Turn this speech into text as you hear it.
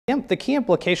The key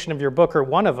implication of your book, or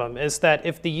one of them, is that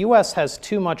if the U.S. has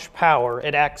too much power,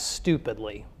 it acts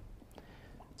stupidly.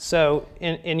 So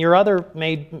in your other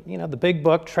the big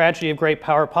book, Tragedy of Great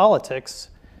Power Politics,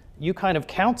 you kind of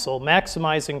counsel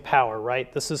maximizing power,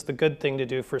 right? This is the good thing to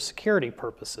do for security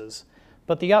purposes.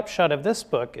 But the upshot of this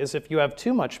book is if you have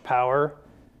too much power,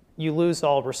 you lose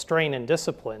all restraint and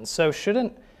discipline. So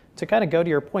to kind of go to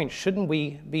your point, shouldn't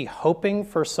we be hoping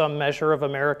for some measure of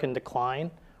American decline?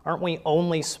 Aren't we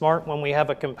only smart when we have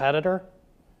a competitor?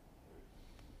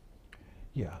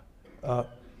 Yeah.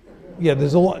 Yeah,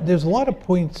 there's a lot of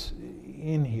points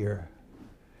in here.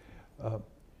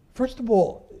 First of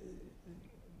all,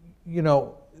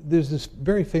 there's this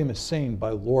very famous saying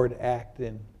by Lord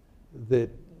Acton that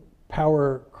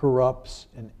power corrupts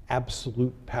and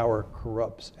absolute power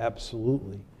corrupts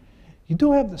absolutely. You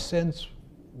do have the sense,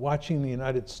 watching the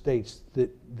United States,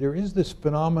 that there is this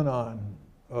phenomenon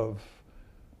of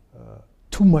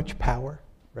too much power,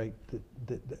 right?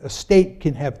 That a state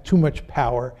can have too much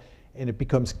power and it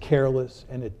becomes careless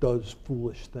and it does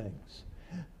foolish things.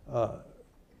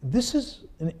 This is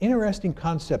an interesting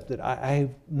concept that I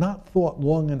have not thought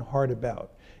long and hard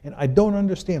about. And I don't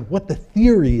understand what the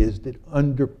theory is that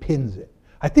underpins it.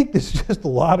 I think there's just a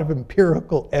lot of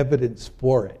empirical evidence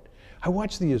for it. I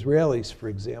watch the Israelis, for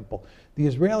example. The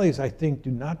Israelis, I think,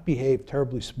 do not behave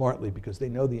terribly smartly because they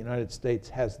know the United States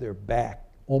has their back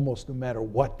almost no matter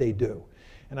what they do.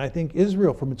 And I think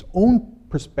Israel, from its own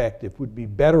perspective, would be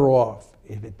better off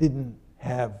if it didn't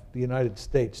have the United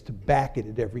States to back it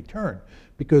at every turn,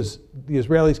 because the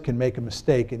Israelis can make a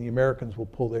mistake and the Americans will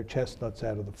pull their chestnuts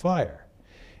out of the fire.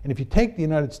 And if you take the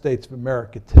United States of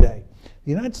America today,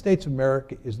 the United States of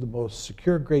America is the most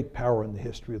secure great power in the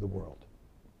history of the world.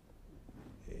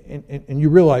 And you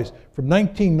realize from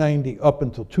 1990 up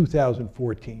until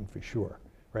 2014 for sure,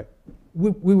 right?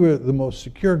 We were the most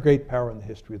secure great power in the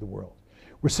history of the world.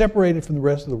 We're separated from the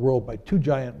rest of the world by two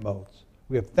giant moats.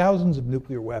 We have thousands of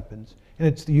nuclear weapons, and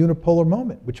it's the unipolar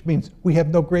moment, which means we have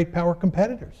no great power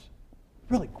competitors.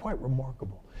 Really quite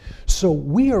remarkable. So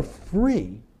we are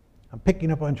free, I'm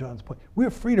picking up on John's point, we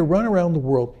are free to run around the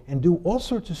world and do all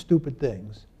sorts of stupid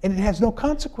things, and it has no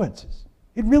consequences.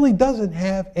 It really doesn't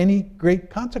have any great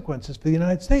consequences for the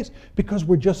United States because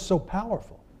we're just so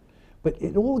powerful. But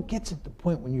it all gets at the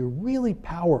point when you're really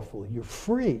powerful, you're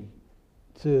free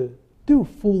to do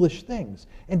foolish things.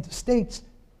 And the states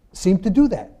seem to do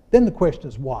that. Then the question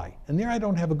is why? And there I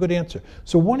don't have a good answer.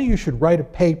 So one of you should write a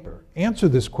paper, answer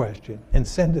this question, and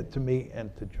send it to me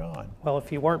and to John. Well,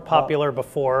 if you weren't popular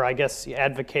before, I guess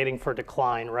advocating for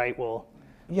decline, right, will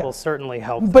certainly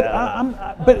help but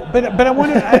that. But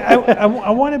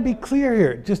I want to be clear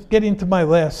here. Just getting to my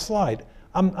last slide.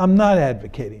 I'm not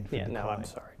advocating for decline. No, I'm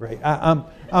sorry. Right.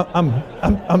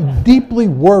 I'm deeply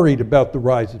worried about the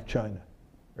rise of China.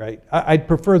 Right. I'd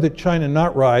prefer that China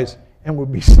not rise and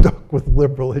would be stuck with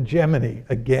liberal hegemony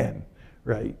again,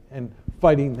 right, and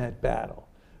fighting that battle.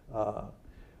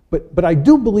 But I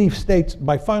do believe states,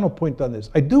 my final point on this,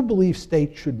 I do believe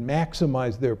states should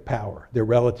maximize their power, their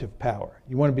relative power.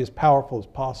 You want to be as powerful as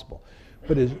possible.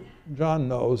 But as John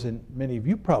knows, and many of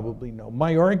you probably know,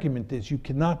 my argument is you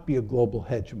cannot be a global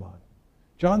hegemon.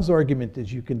 John's argument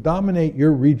is you can dominate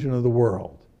your region of the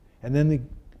world, and then the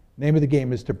name of the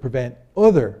game is to prevent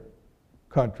other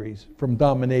countries from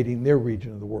dominating their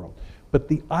region of the world. But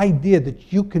the idea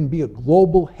that you can be a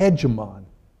global hegemon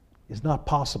is not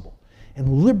possible.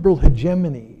 And liberal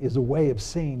hegemony is a way of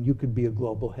saying you could be a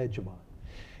global hegemon.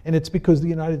 And it's because the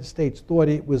United States thought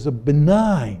it was a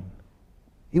benign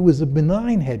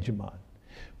hegemon.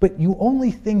 But you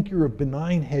only think you're a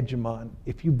benign hegemon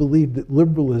if you believe that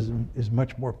liberalism is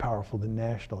much more powerful than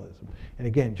nationalism. And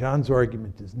again, John's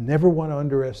argument is you never want to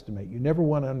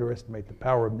underestimate the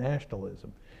power of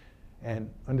nationalism, and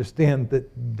understand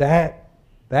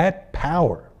that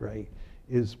power, right,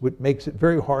 is what makes it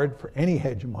very hard for any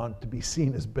hegemon to be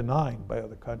seen as benign by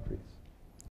other countries.